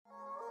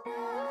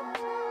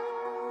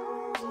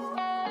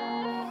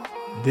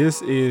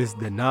This is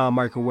the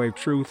Non-Microwave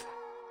Truth,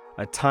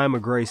 a Time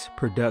of Grace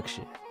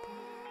production.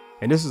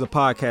 And this is a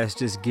podcast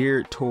just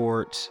geared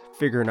towards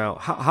figuring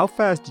out how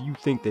fast do you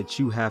think that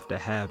you have to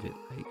have it?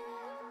 Like,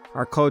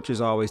 our culture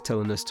is always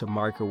telling us to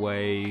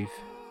microwave,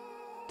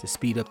 to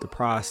speed up the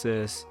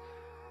process.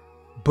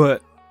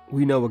 But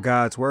we know with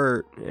God's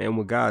word and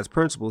with God's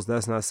principles,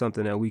 that's not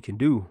something that we can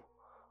do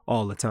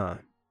all the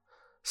time.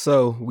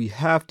 So we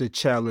have to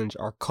challenge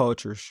our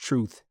culture's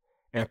truth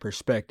and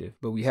perspective,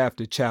 but we have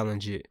to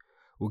challenge it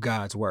with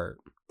God's word.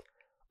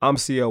 I'm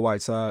C.L.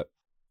 Whiteside,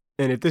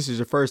 and if this is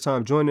your first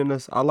time joining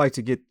us, I like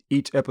to get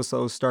each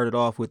episode started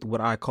off with what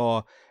I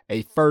call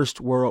a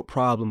first world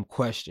problem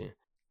question.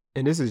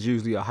 And this is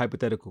usually a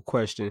hypothetical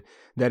question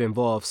that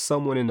involves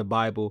someone in the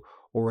Bible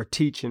or a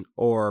teaching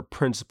or a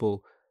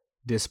principle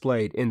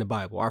displayed in the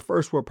Bible. Our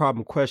first world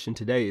problem question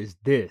today is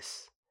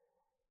this: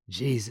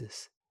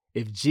 Jesus.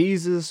 If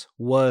Jesus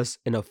was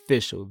an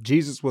official, if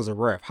Jesus was a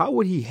ref, how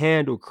would he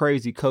handle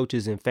crazy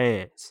coaches and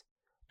fans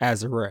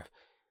as a ref?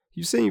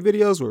 You've seen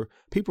videos where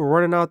people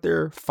running out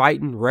there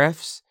fighting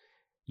refs,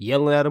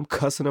 yelling at them,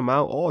 cussing them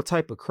out, all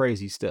type of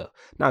crazy stuff.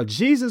 Now,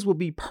 Jesus would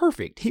be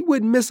perfect. He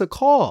wouldn't miss a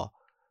call,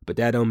 but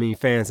that don't mean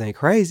fans ain't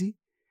crazy.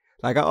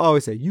 Like I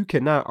always say, you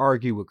cannot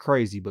argue with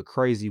crazy, but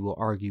crazy will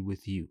argue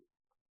with you.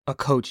 A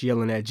coach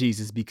yelling at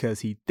Jesus because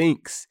he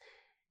thinks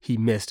he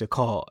missed a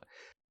call.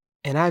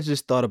 And I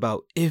just thought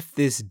about if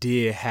this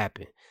did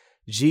happen,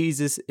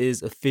 Jesus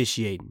is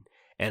officiating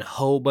and a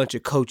whole bunch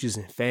of coaches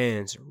and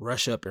fans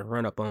rush up and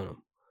run up on him.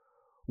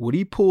 Would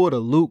he pull the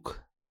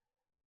Luke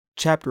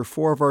chapter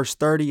 4, verse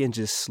 30 and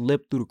just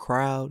slip through the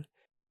crowd?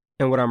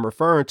 And what I'm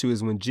referring to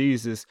is when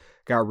Jesus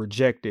got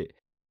rejected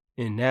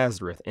in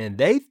Nazareth and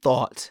they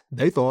thought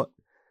they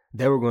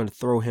were going to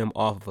throw him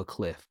off of a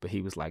cliff, but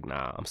he was like,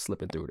 nah, I'm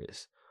slipping through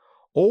this.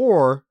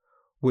 Or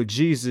would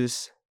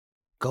Jesus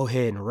go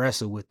ahead and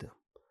wrestle with them?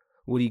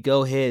 Would he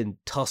go ahead and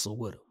tussle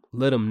with them?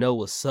 Let them know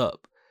what's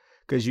up?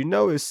 Because you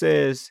know it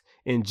says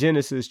in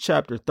Genesis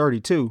chapter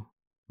 32,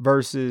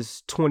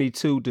 verses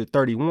 22 to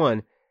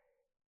 31,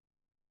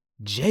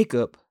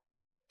 Jacob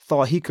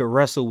thought he could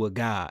wrestle with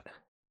God.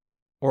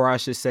 Or I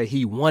should say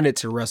he wanted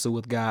to wrestle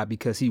with God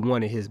because he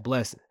wanted his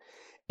blessing.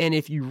 And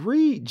if you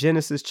read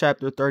Genesis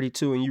chapter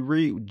 32 and you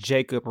read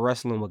Jacob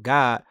wrestling with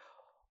God,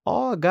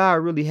 all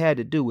God really had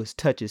to do was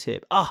touch his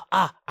hip.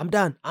 I'm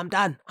done.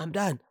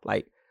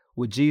 Like,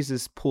 would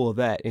Jesus pull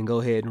that and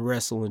go ahead and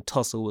wrestle and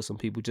tussle with some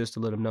people just to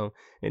let them know?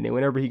 And then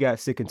whenever he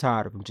got sick and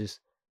tired of them, just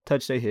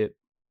touch their hip.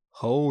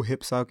 Whole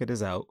hip socket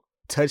is out.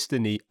 Touch the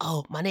knee.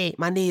 Oh, my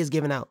knee is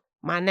giving out.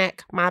 My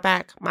neck, my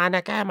back,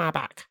 and my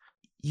back.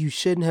 You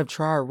shouldn't have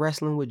tried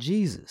wrestling with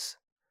Jesus.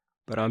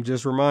 But I'm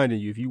just reminding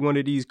you, if you one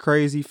of these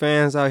crazy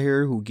fans out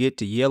here who get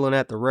to yelling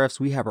at the refs,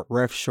 we have a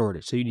ref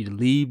shortage. So you need to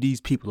leave these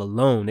people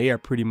alone. They are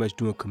pretty much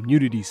doing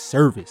community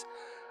service.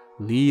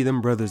 Leave them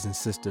brothers and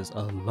sisters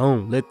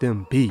alone. Let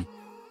them be.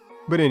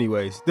 But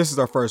anyways, this is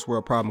our first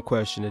world problem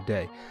question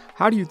today.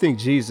 How do you think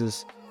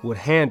Jesus would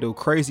handle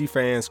crazy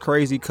fans,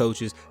 crazy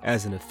coaches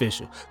as an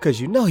official? Because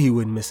you know he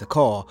wouldn't miss a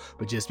call.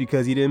 But just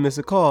because he didn't miss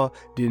a call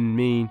didn't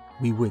mean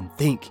we wouldn't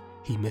think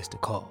he missed a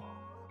call.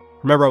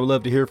 Remember, I would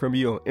love to hear from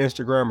you on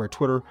Instagram or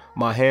Twitter.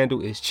 My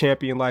handle is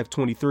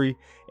ChampionLife23,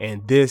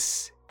 and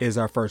this is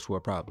our first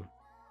world problem.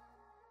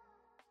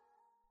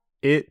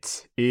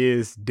 It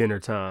is dinner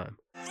time.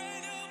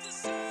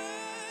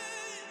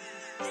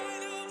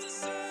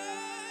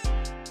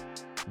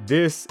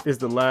 This is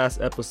the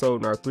last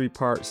episode in our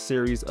 3-part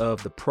series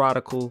of The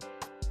Prodigal.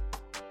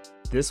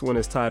 This one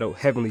is titled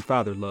Heavenly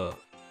Father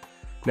Love.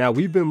 Now,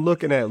 we've been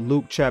looking at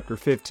Luke chapter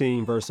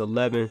 15, verse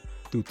 11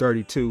 through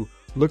 32,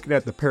 looking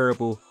at the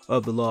parable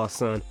of the lost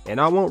son. And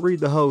I won't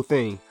read the whole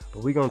thing,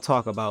 but we're going to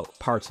talk about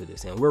parts of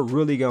this. And we're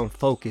really going to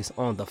focus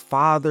on the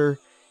father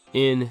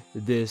in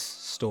this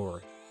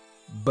story.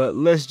 But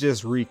let's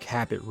just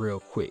recap it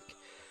real quick.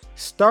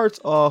 Starts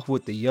off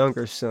with the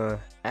younger son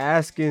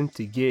asking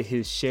to get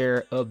his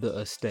share of the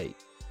estate.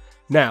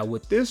 Now,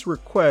 with this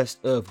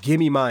request of give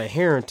me my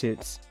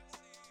inheritance,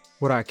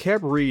 what I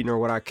kept reading or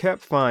what I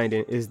kept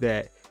finding is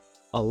that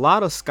a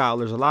lot of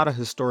scholars, a lot of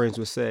historians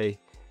would say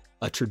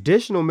a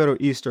traditional Middle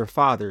Eastern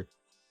father,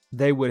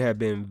 they would have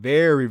been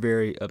very,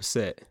 very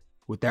upset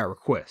with that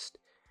request.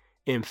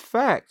 In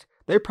fact,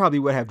 they probably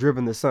would have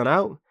driven the son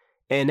out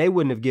and they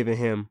wouldn't have given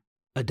him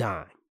a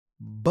dime.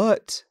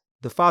 But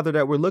the father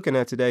that we're looking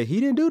at today, he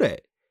didn't do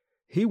that.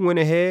 He went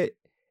ahead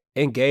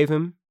and gave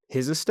him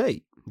his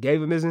estate,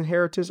 gave him his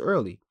inheritance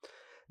early.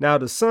 Now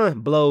the son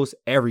blows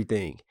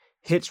everything,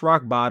 hits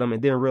rock bottom,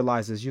 and then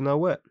realizes, you know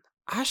what?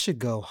 I should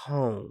go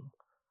home.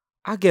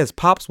 I guess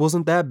Pops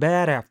wasn't that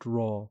bad after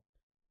all.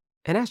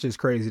 And that's just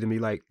crazy to me.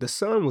 Like, the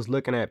son was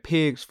looking at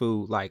pig's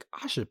food like,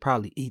 I should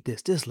probably eat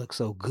this. This looks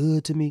so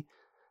good to me.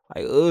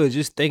 Like,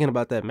 just thinking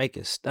about that make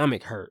his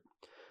stomach hurt.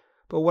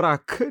 But what I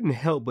couldn't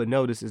help but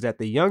notice is that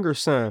the younger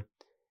son,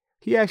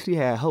 he actually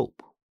had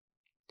hope.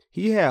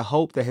 He had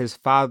hope that his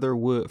father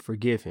would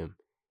forgive him.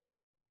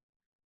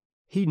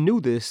 He knew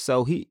this,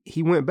 so he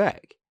went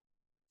back.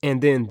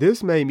 And then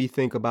this made me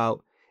think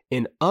about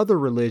in other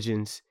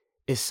religions,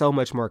 is so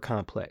much more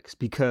complex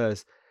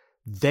because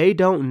they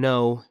don't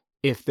know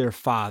if their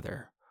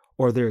father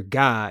or their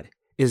God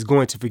is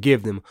going to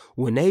forgive them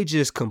when they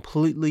just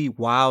completely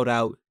wild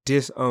out,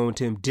 disowned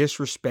him,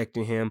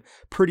 disrespecting him,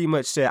 pretty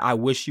much said, I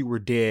wish you were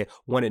dead,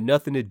 wanted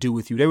nothing to do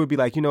with you. They would be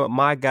like, you know what,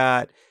 my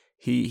God,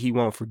 he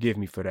won't forgive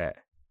me for that.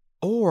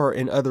 Or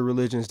in other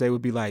religions, they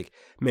would be like,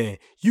 man,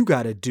 you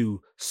got to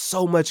do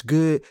so much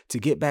good to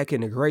get back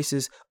in the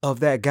graces of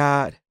that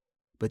God.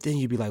 But then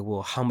you'd be like,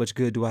 well, how much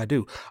good do I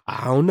do?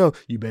 I don't know.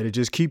 You better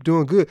just keep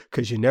doing good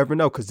because you never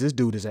know, because this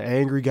dude is an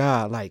angry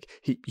God. Like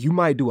you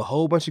might do a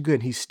whole bunch of good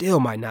and he still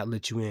might not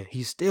let you in.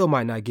 He still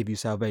might not give you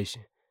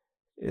salvation.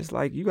 It's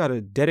like you got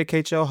to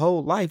dedicate your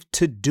whole life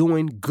to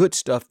doing good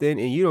stuff then,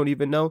 and you don't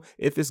even know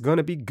if it's going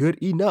to be good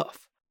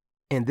enough.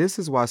 And this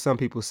is why some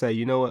people say,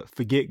 you know what,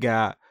 forget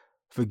God,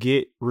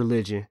 forget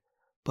religion.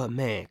 But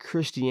man,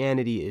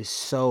 Christianity is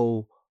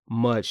so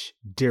much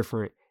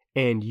different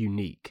and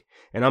unique.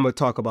 And I'm going to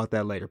talk about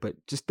that later, but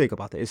just think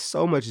about that. It's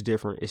so much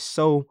different. It's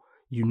so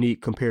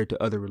unique compared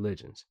to other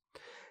religions.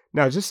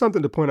 Now, just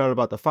something to point out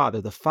about the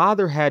Father. The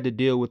Father had to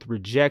deal with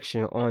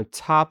rejection on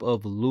top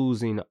of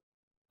losing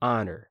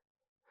honor.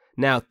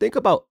 Now, think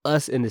about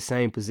us in the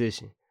same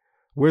position.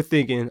 We're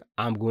thinking,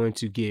 I'm going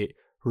to get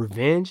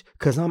revenge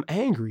because I'm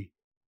angry.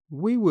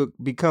 We would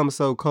become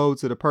so cold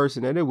to the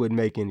person that it wouldn't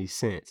make any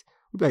sense.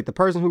 We'd be like, the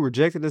person who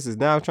rejected us is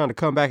now trying to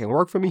come back and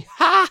work for me?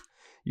 Ha!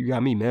 You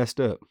got me messed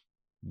up.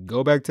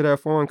 Go back to that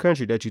foreign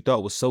country that you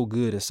thought was so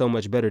good and so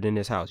much better than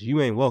this house. You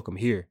ain't welcome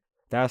here.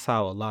 That's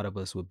how a lot of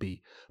us would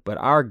be. But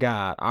our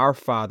God, our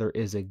Father,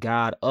 is a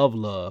God of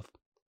love.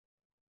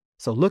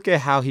 So look at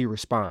how he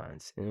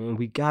responds. And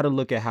we got to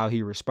look at how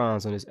he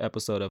responds on this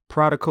episode of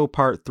Prodigal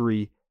Part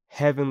 3,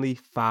 Heavenly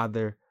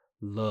Father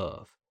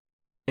Love.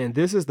 And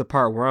this is the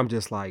part where I'm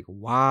just like,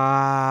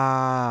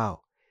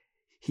 wow,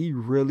 he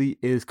really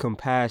is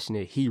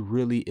compassionate. He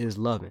really is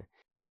loving.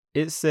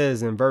 It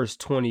says in verse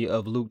 20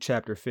 of Luke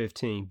chapter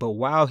 15, but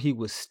while he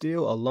was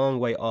still a long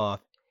way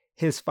off,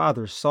 his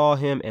father saw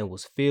him and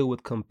was filled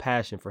with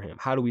compassion for him.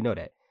 How do we know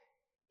that?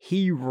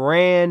 He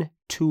ran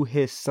to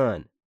his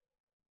son.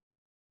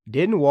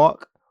 Didn't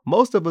walk.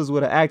 Most of us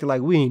would have acted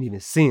like we ain't even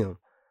see him.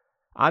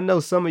 I know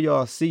some of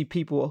y'all see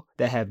people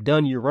that have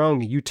done you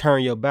wrong and you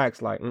turn your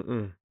backs like,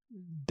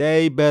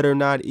 they better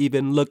not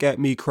even look at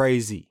me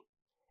crazy.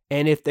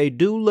 And if they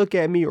do look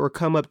at me or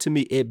come up to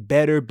me, it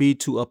better be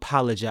to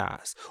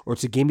apologize or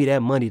to give me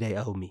that money they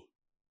owe me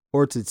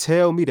or to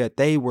tell me that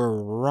they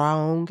were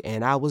wrong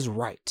and I was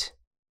right.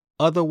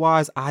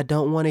 Otherwise, I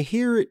don't want to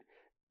hear it.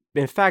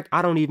 In fact,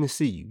 I don't even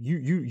see you.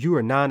 You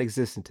are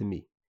non-existent to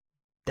me.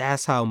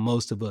 That's how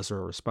most of us will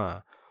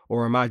respond.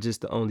 Or am I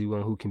just the only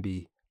one who can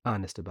be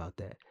honest about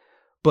that?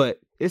 But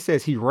it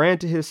says he ran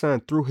to his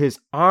son, threw his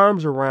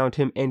arms around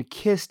him and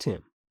kissed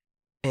him.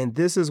 And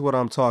this is what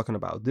I'm talking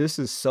about. This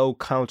is so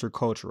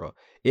countercultural.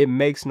 It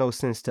makes no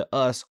sense to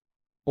us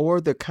or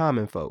the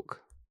common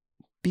folk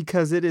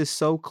because it is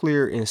so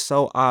clear and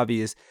so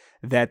obvious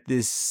that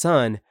this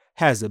son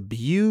has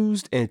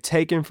abused and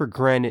taken for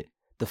granted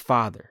the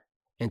father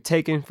and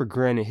taken for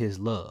granted his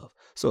love.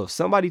 So if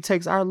somebody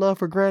takes our love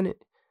for granted,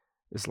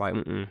 it's like,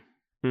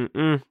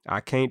 I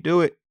can't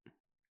do it.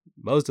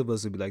 Most of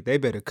us would be like, they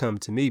better come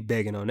to me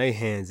begging on their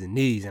hands and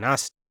knees, and I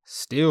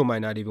still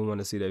might not even want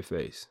to see their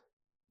face.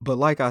 But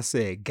like I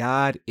said,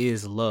 God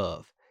is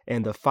love,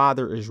 and the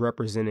Father is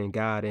representing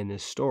God in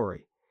this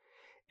story.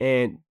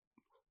 And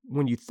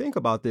when you think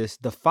about this,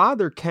 the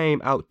Father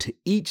came out to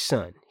each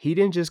son. He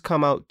didn't just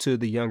come out to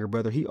the younger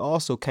brother. He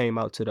also came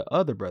out to the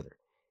other brother.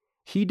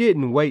 He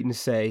didn't wait and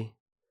say,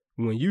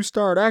 when you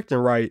start acting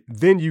right,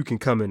 then you can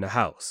come in the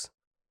house.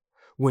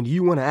 When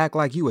you want to act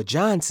like you a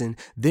Johnson,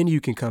 then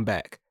you can come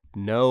back.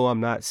 No, I'm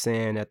not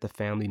saying that the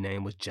family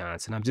name was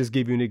Johnson. I'm just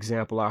giving you an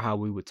example of how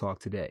we would talk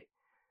today.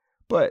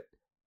 But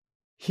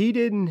he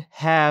didn't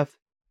have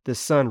the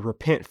son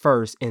repent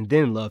first and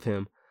then love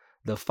him.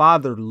 The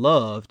father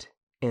loved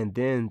and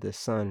then the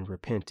son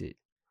repented.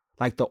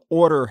 Like the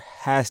order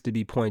has to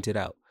be pointed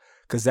out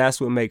because that's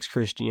what makes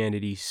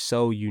Christianity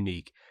so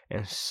unique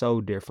and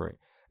so different.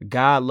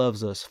 God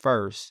loves us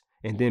first.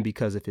 And then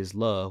because of his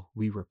love,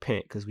 we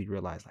repent because we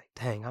realize like,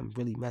 dang, I'm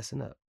really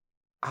messing up.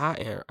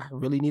 I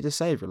really need a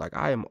savior. Like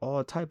I am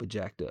all type of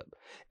jacked up.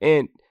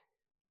 And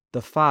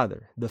the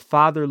father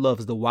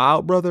loves the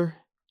wild brother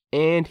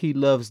and he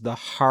loves the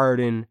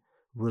hardened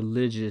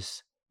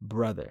religious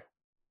brother.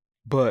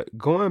 But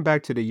going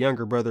back to the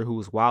younger brother who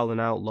was wilding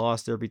out,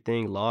 lost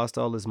everything, lost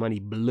all his money,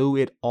 blew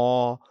it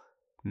all,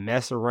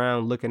 mess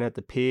around looking at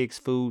the pig's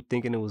food,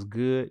 thinking it was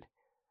good.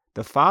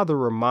 The father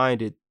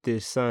reminded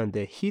this son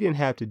that he didn't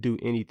have to do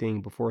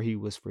anything before he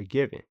was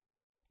forgiven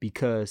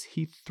because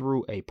he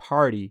threw a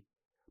party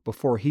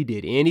before he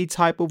did any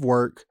type of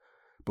work,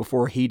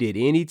 before he did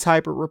any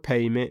type of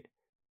repayment.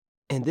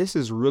 And this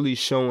is really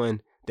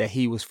showing that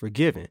he was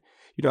forgiven.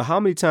 You know, how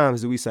many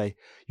times do we say,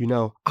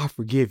 I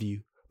forgive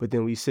you, but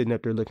then we sitting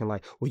up there looking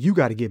like, well, you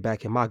got to get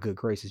back in my good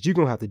graces. You're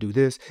going to have to do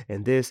this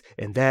and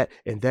that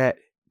and that.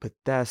 But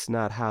that's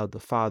not how the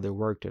Father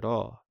worked at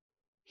all.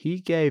 He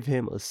gave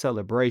him a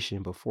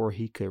celebration before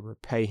he could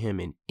repay him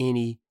in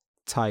any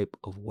type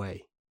of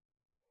way.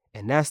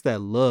 And that's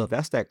that love.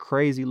 That's that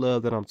crazy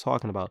love that I'm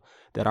talking about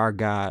that our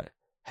God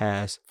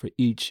has for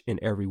each and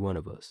every one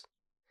of us.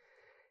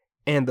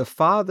 And the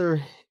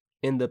father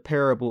in the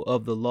parable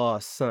of the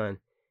lost son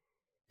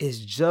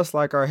is just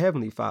like our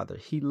Heavenly Father.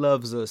 He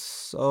loves us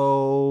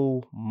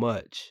so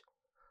much.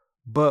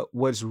 But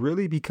what's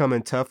really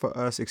becoming tough for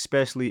us,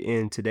 especially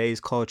in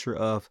today's culture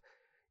of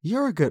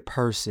you're a good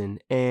person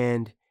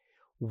and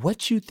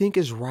what you think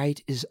is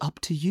right is up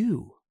to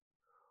you.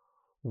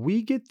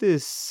 We get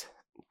this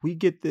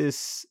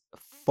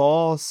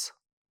false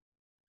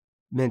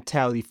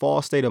mentality,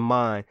 false state of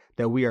mind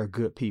that we are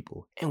good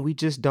people. And we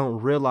just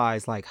don't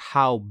realize like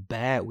how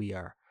bad we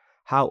are,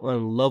 how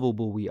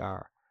unlovable we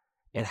are,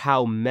 and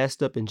how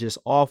messed up and just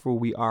awful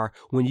we are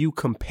when you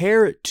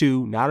compare it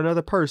to not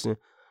another person,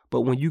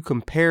 but when you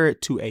compare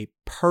it to a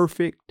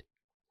perfect,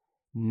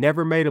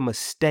 never made a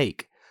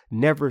mistake,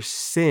 never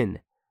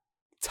sin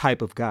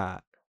type of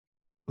God.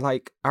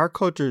 Like our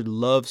culture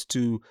loves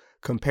to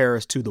compare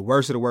us to the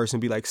worst of the worst and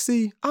be like,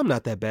 see, I'm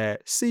not that bad.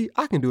 See,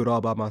 I can do it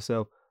all by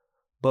myself.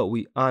 But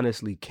we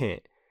honestly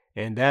can't.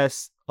 And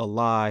that's a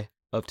lie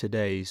of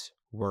today's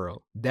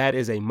world. That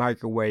is a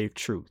microwave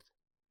truth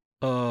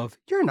of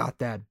you're not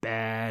that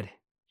bad.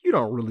 You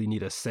don't really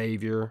need a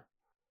savior.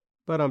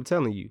 But I'm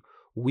telling you,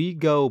 we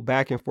go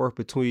back and forth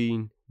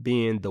between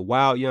being the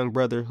wild young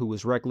brother who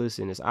is reckless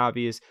and is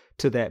obvious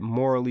to that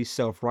morally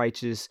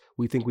self-righteous,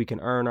 we think we can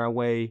earn our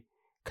way,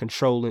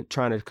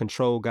 trying to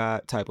control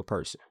God type of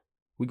person.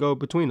 We go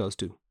between those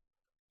two.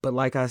 But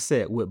like I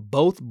said, with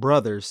both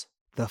brothers,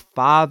 the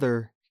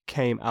Father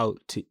came out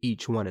to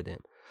each one of them.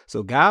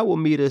 So God will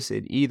meet us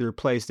in either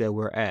place that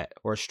we're at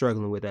or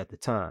struggling with at the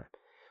time.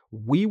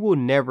 We will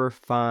never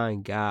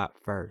find God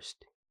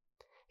first.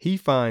 He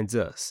finds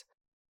us.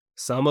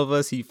 Some of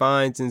us he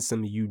finds in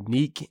some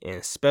unique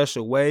and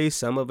special ways.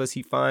 Some of us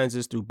he finds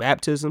us through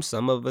baptism.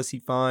 Some of us he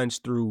finds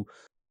through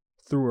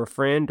a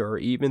friend or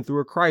even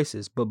through a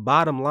crisis. But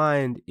bottom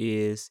line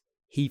is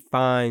he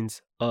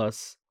finds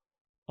us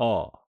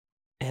all.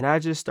 And I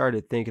just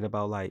started thinking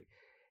about like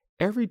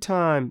every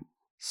time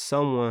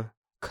someone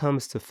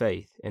comes to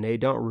faith and they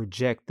don't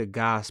reject the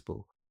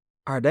gospel,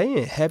 are they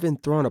in heaven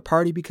throwing a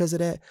party because of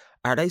that?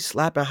 Are they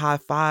slapping high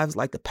fives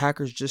like the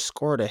Packers just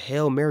scored a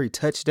Hail Mary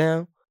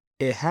touchdown?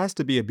 It has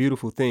to be a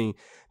beautiful thing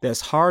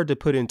that's hard to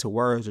put into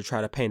words or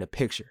try to paint a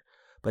picture,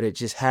 but it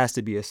just has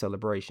to be a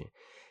celebration.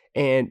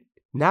 And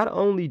not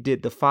only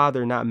did the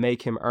Father not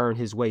make him earn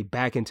his way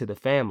back into the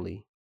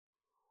family,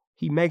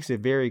 he makes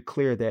it very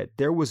clear that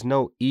there was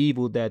no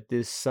evil that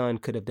this son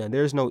could have done.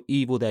 There's no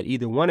evil that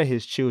either one of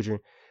his children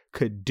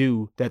could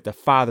do that the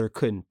Father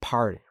couldn't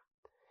pardon.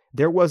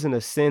 There wasn't a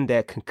sin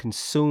that can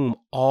consume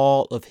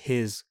all of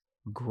his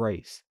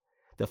grace.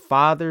 The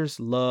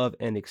Father's love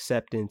and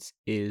acceptance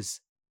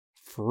is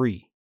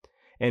free.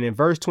 And in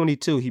verse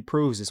 22, he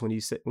proves this when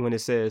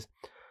it says,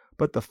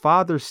 "But the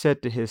Father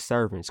said to his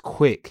servants,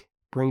 'Quick,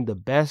 bring the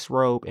best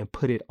robe and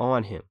put it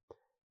on him.'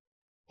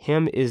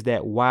 Him is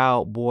that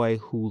wild boy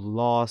who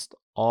lost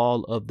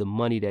all of the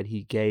money that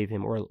he gave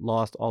him or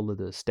lost all of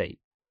the estate.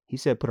 He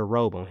said, put a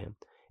robe on him.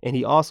 And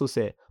he also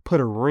said,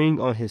 put a ring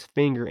on his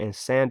finger and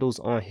sandals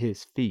on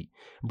his feet.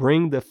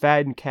 Bring the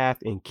fattened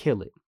calf and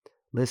kill it.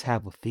 Let's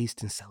have a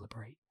feast and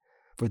celebrate.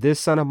 For this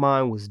son of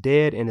mine was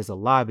dead and is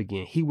alive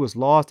again. He was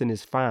lost and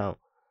is found."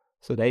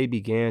 So they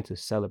began to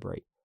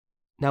celebrate.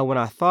 Now, when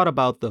I thought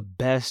about the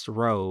best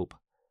robe,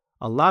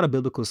 a lot of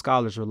biblical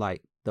scholars are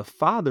like, the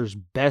Father's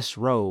best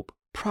robe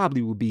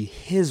probably would be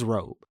his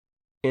robe.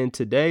 In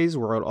today's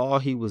world, all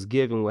he was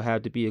given would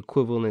have to be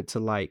equivalent to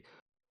like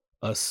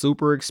a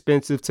super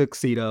expensive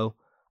tuxedo.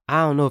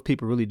 I don't know if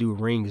people really do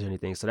rings or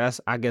anything. So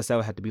I guess that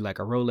would have to be like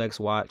a Rolex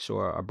watch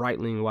or a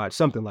Breitling watch,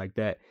 something like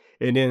that.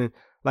 And then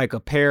like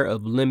a pair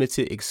of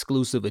limited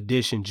exclusive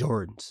edition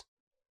Jordans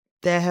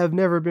that have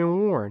never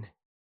been worn.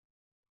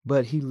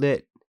 But he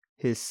let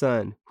his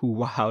son, who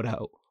wowed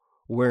out,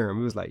 wear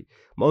him. It was like,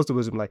 most of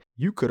us would be like,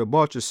 you could have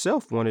bought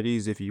yourself one of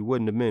these if you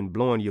wouldn't have been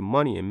blowing your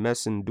money and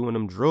doing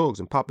them drugs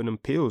and popping them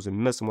pills and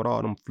messing with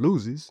all them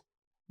floozies.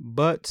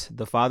 But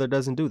the Father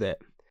doesn't do that.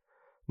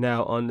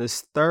 Now, on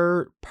this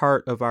third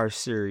part of our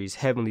series,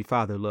 Heavenly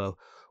Father Love,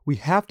 we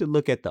have to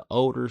look at the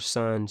older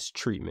son's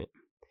treatment.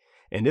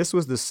 And this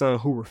was the son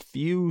who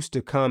refused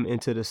to come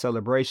into the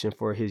celebration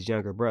for his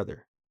younger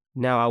brother.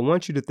 Now, I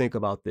want you to think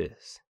about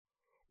this.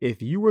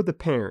 If you were the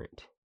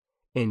parent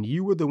and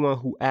you were the one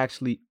who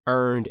actually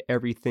earned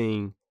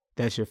everything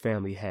that your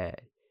family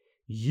had,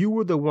 you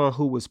were the one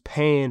who was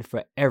paying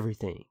for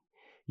everything.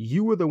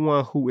 You were the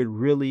one who it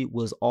really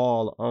was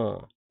all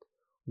on.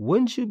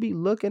 Wouldn't you be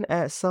looking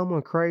at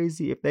someone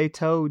crazy if they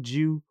told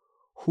you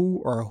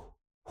who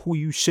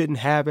you shouldn't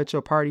have at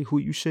your party, who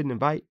you shouldn't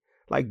invite?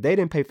 Like they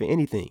didn't pay for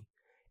anything.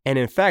 And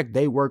in fact,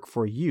 they work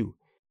for you.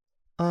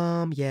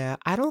 Yeah,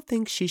 I don't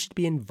think she should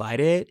be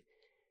invited.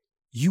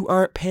 You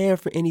aren't paying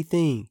for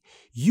anything.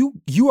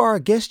 You are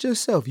a guest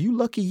yourself. You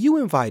lucky you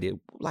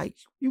invited. Like,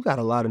 you got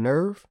a lot of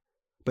nerve.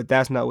 But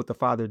that's not what the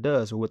Father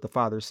does or what the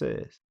Father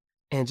says.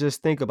 And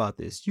just think about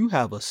this. You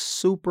have a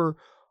super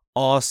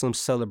awesome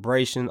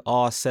celebration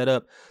all set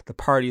up. The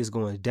party is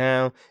going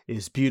down.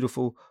 It's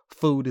beautiful.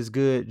 Food is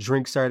good.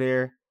 Drinks are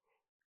there.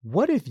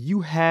 What if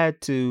you had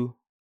to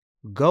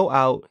go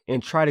out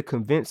and try to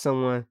convince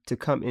someone to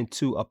come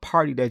into a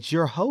party that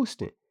you're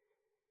hosting?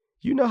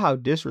 You know how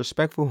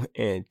disrespectful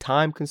and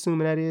time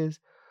consuming that is?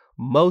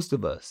 Most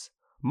of us,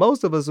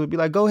 most of us would be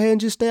like, go ahead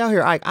and just stay out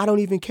here. I don't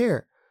even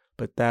care.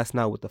 But that's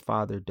not what the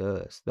father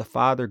does. The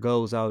father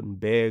goes out and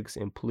begs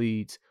and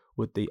pleads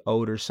with the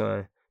older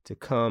son to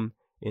come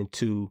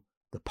into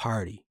the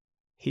party.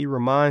 He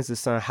reminds the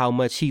son how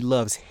much he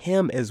loves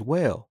him as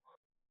well.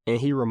 And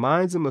he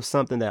reminds him of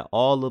something that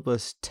all of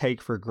us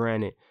take for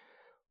granted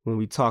when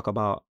we talk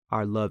about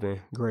our loving,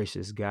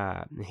 gracious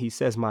God. And he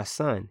says, my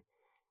son,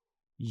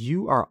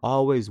 you are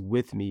always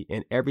with me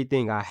and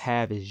everything I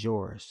have is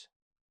yours.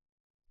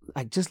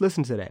 Like, just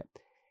listen to that.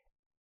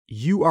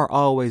 You are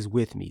always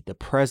with me, the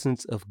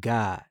presence of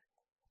God.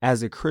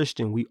 As a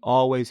Christian, we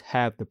always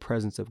have the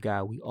presence of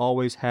God. We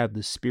always have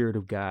the Spirit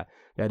of God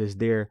that is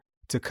there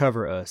to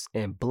cover us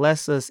and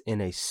bless us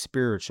in a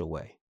spiritual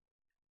way.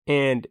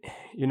 And,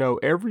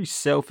 every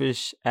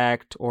selfish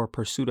act or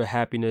pursuit of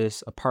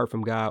happiness apart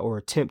from God or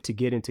attempt to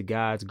get into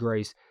God's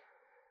grace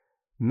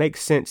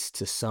makes sense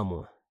to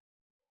someone.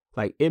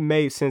 Like, it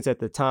made sense at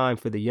the time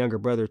for the younger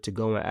brother to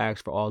go and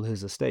ask for all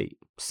his estate,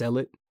 sell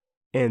it,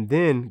 and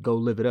then go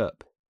live it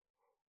up.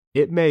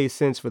 It made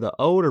sense for the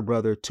older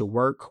brother to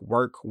work,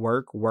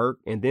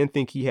 and then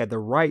think he had the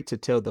right to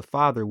tell the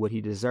father what he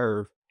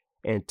deserved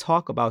and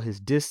talk about his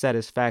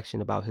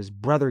dissatisfaction about his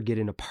brother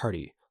getting a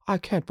party. I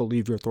can't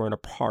believe you're throwing a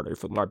party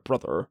for my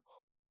brother.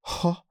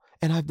 Huh?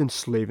 And I've been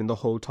slaving the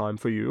whole time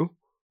for you.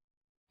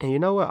 And you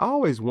know what? I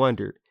always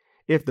wondered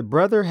if the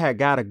brother had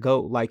got a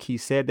goat like he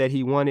said that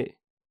he wanted,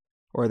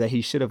 or that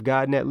he should have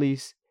gotten at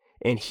least,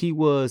 and he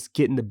was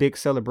getting the big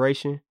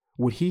celebration,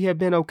 would he have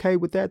been okay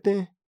with that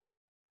then?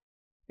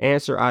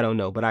 Answer, I don't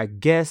know, but I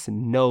guess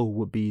no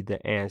would be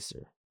the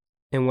answer.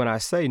 And when I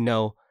say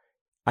no,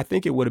 I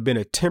think it would have been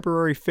a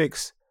temporary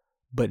fix,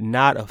 but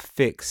not a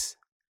fix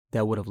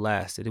that would have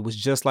lasted. It was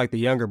just like the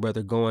younger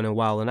brother going and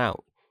wilding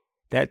out.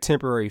 That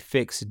temporary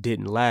fix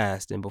didn't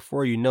last, and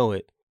before you know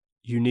it,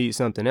 you need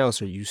something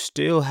else, or you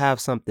still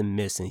have something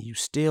missing. You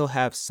still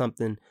have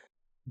something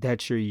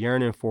that you're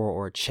yearning for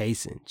or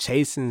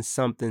chasing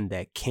something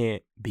that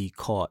can't be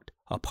caught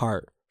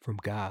apart from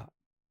God,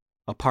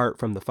 apart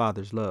from the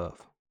Father's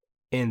love.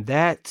 And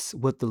that's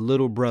what the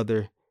little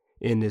brother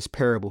in this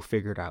parable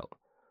figured out.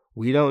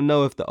 We don't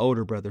know if the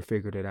older brother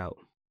figured it out,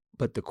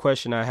 but the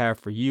question I have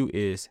for you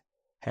is,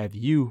 have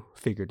you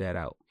figured that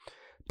out?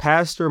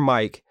 Pastor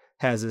Mike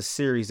has a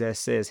series that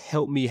says,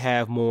 Help Me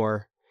Have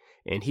More,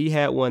 and he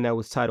had one that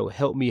was titled,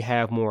 Help Me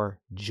Have More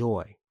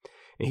Joy.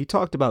 And he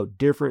talked about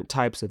different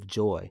types of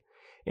joy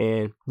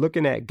and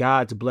looking at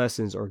God's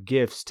blessings or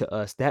gifts to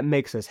us, that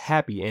makes us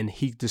happy. And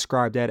he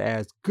described that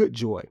as good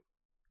joy.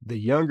 The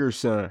younger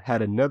son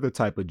had another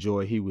type of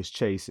joy he was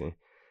chasing.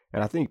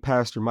 And I think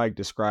Pastor Mike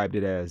described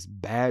it as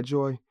bad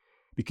joy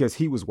because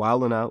he was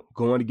wilding out,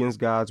 going against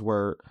God's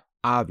word,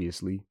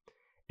 obviously,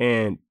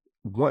 and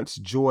wants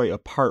joy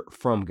apart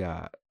from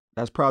God.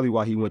 That's probably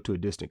why he went to a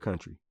distant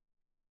country.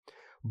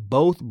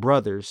 Both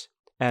brothers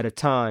at a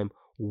time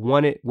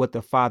wanted what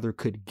the father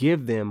could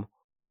give them.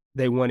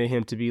 They wanted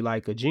him to be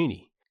like a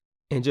genie.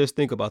 And just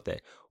think about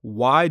that.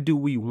 Why do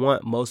we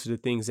want most of the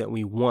things that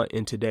we want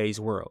in today's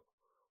world?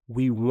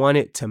 We want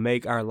it to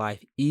make our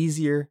life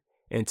easier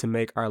and to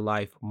make our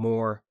life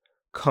more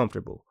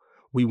comfortable.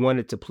 We want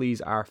it to please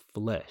our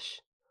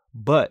flesh.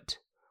 But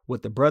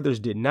what the brothers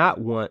did not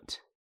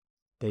want,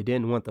 they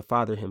didn't want the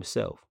father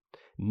himself.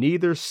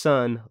 Neither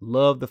son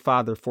loved the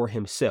father for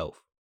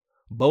himself.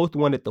 Both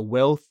wanted the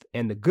wealth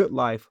and the good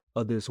life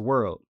of this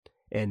world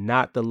and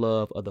not the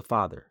love of the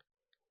Father.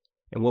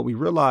 And what we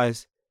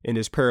realize in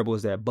this parable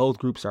is that both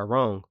groups are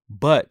wrong,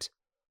 but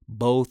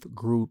both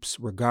groups,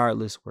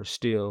 regardless, were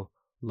still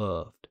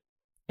loved.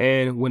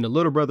 And when the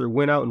little brother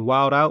went out and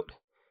wilded out,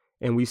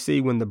 and we see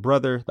when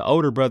the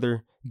older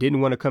brother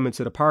didn't want to come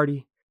into the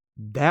party,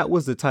 that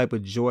was the type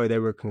of joy they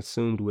were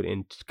consumed with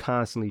and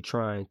constantly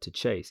trying to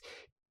chase.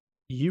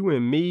 You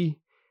and me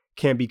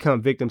can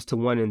become victims to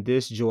wanting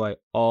this joy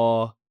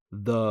all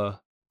the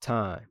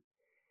time.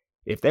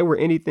 If they were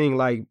anything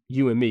like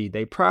you and me,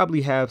 they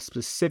probably have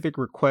specific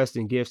requests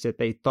and gifts that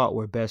they thought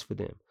were best for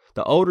them.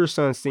 The older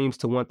son seems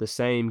to want the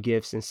same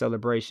gifts and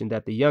celebration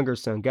that the younger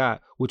son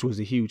got, which was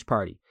a huge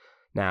party.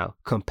 Now,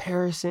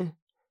 comparison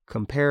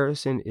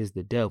is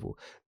the devil.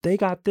 They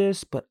got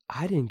this, but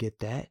I didn't get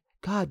that.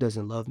 God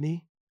doesn't love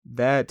me.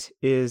 That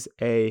is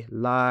a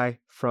lie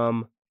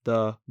from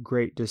the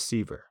great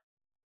deceiver.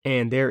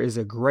 And there is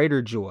a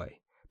greater joy.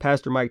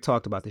 Pastor Mike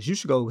talked about this. You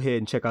should go ahead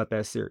and check out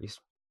that series.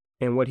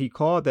 And what he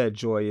called that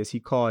joy is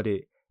he called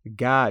it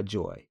God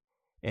joy.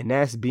 And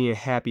that's being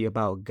happy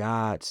about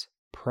God's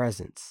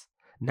presence.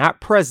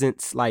 Not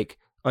presence like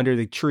under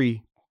the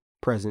tree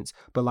presence,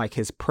 but like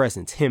his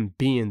presence, him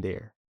being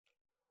there.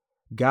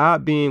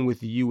 God being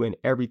with you in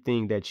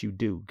everything that you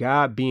do.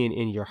 God being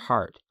in your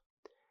heart.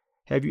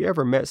 Have you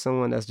ever met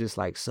someone that's just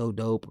like so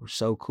dope or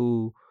so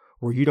cool,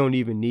 where you don't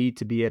even need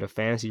to be at a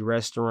fancy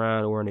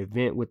restaurant or an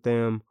event with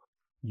them?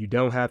 You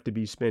don't have to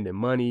be spending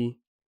money.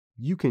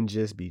 You can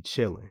just be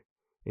chilling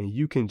and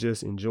you can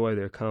just enjoy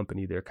their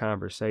company, their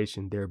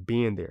conversation, their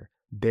being there,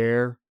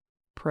 their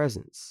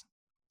presence.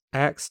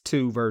 Acts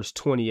 2 verse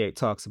 28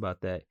 talks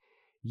about that.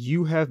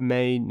 You have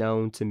made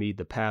known to me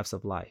the paths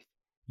of life.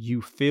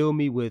 You fill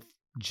me with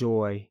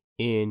joy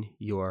in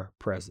your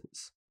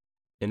presence.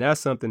 And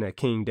that's something that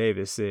King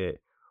David said,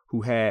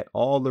 who had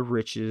all the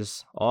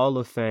riches, all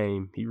the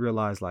fame. He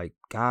realized like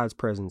God's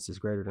presence is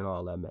greater than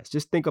all that mess.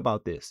 Just think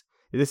about this.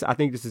 I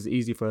think this is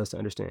easy for us to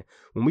understand.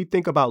 When we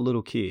think about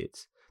little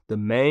kids, the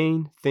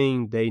main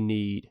thing they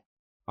need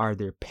are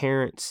their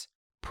parents'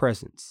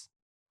 presence,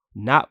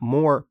 not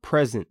more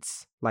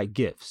presents like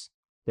gifts.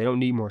 They don't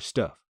need more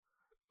stuff.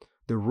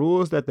 The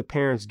rules that the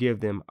parents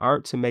give them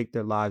aren't to make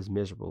their lives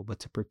miserable, but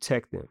to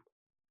protect them,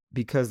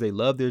 because they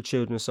love their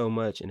children so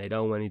much and they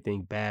don't want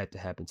anything bad to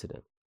happen to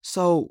them.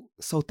 So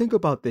think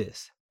about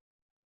this.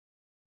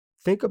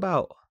 Think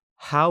about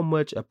how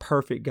much a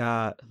perfect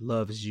God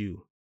loves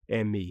you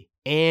and me,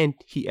 and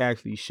he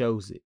actually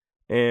shows it.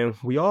 And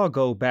we all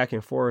go back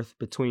and forth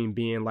between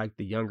being like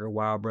the younger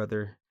wild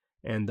brother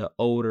and the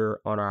older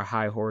on our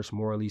high horse,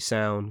 morally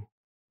sound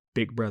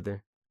big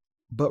brother.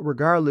 But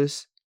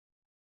regardless,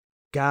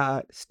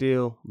 God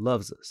still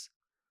loves us.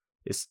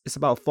 It's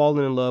about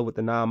falling in love with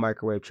the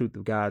non-microwave truth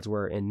of God's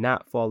word and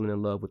not falling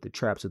in love with the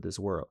traps of this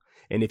world.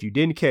 And if you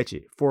didn't catch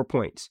it, 4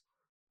 points.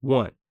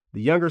 1,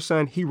 the younger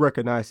son, he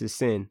recognized his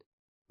sin.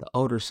 The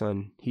older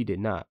son, he did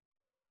not.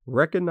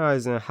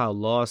 Recognizing how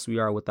lost we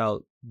are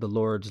without the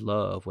Lord's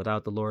love,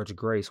 without the Lord's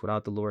grace,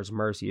 without the Lord's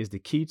mercy is the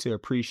key to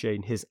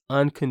appreciating his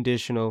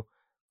unconditional,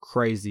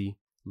 crazy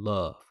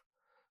love.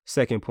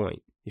 2nd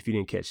point, if you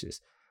didn't catch this.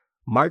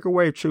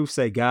 Microwave truths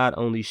say God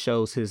only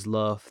shows his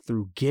love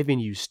through giving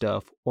you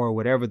stuff or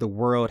whatever the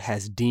world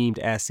has deemed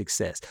as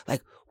success.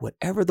 Like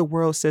whatever the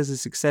world says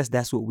is success,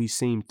 that's what we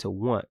seem to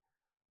want.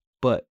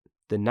 But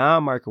the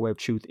non-microwave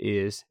truth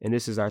is, and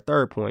this is our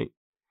 3rd point,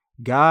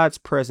 God's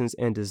presence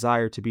and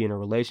desire to be in a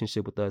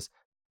relationship with us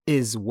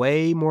is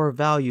way more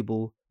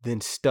valuable than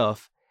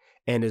stuff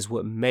and is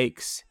what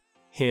makes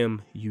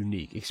him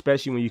unique,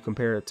 especially when you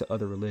compare it to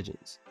other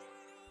religions.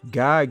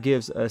 God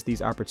gives us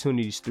these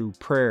opportunities through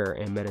prayer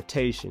and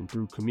meditation,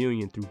 through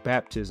communion, through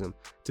baptism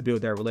to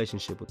build that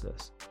relationship with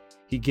us.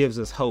 He gives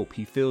us hope.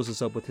 He fills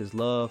us up with his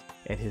love,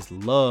 and his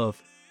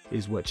love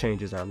is what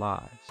changes our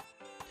lives.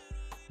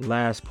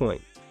 Last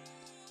point.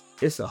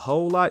 It's a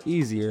whole lot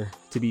easier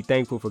to be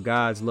thankful for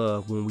God's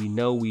love when we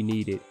know we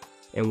need it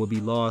and will be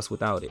lost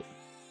without it.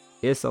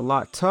 It's a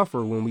lot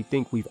tougher when we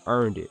think we've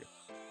earned it.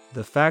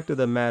 The fact of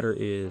the matter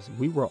is,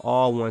 we were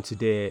all once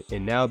dead,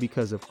 and now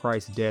because of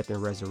Christ's death and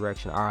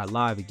resurrection are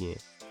alive again.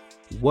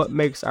 What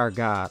makes our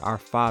God, our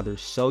Father,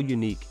 so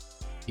unique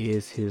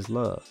is his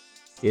love.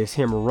 It's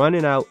him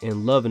running out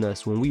and loving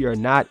us when we are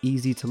not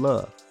easy to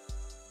love.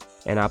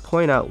 And I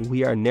point out,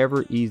 we are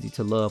never easy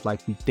to love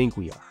like we think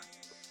we are.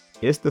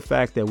 It's the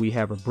fact that we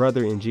have a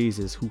brother in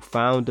Jesus who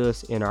found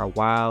us in our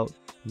wild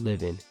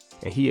living,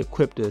 and he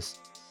equipped us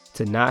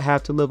to not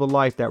have to live a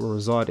life that will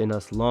result in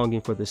us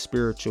longing for the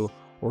spiritual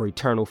or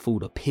eternal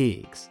food of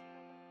pigs.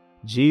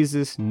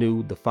 Jesus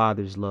knew the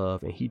Father's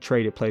love, and he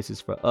traded places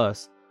for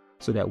us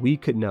so that we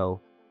could know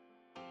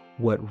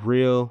what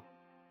real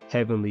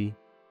heavenly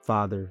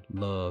Father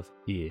love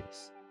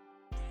is.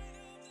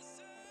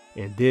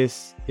 And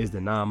this is the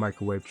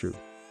non-microwave truth.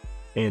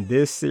 And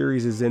this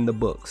series is in the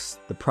books,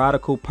 The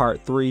Prodigal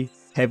Part 3,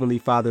 Heavenly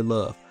Father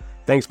Love.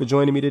 Thanks for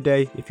joining me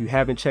today. If you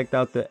haven't checked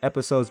out the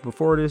episodes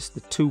before this, the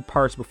 2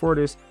 parts before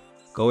this,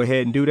 go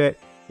ahead and do that.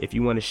 If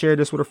you want to share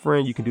this with a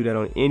friend, you can do that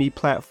on any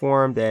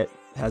platform that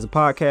has a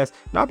podcast.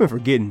 Now, I've been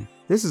forgetting,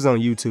 this is on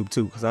YouTube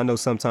too, because I know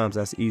sometimes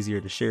that's easier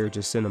to share.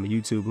 Just send them a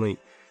YouTube link.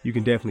 You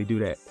can definitely do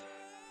that.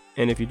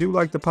 And if you do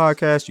like the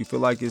podcast, you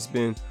feel like it's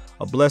been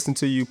a blessing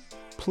to you,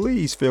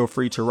 please feel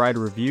free to write a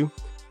review,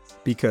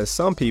 because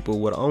some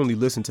people would only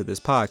listen to this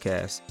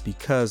podcast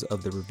because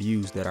of the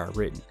reviews that are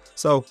written.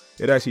 So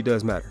it actually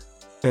does matter.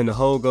 And the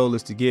whole goal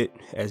is to get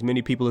as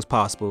many people as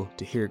possible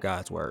to hear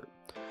God's word.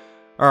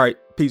 All right,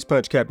 peace,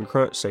 punch, Captain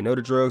Crunch. Say no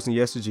to drugs and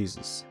yes to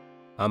Jesus.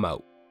 I'm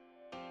out.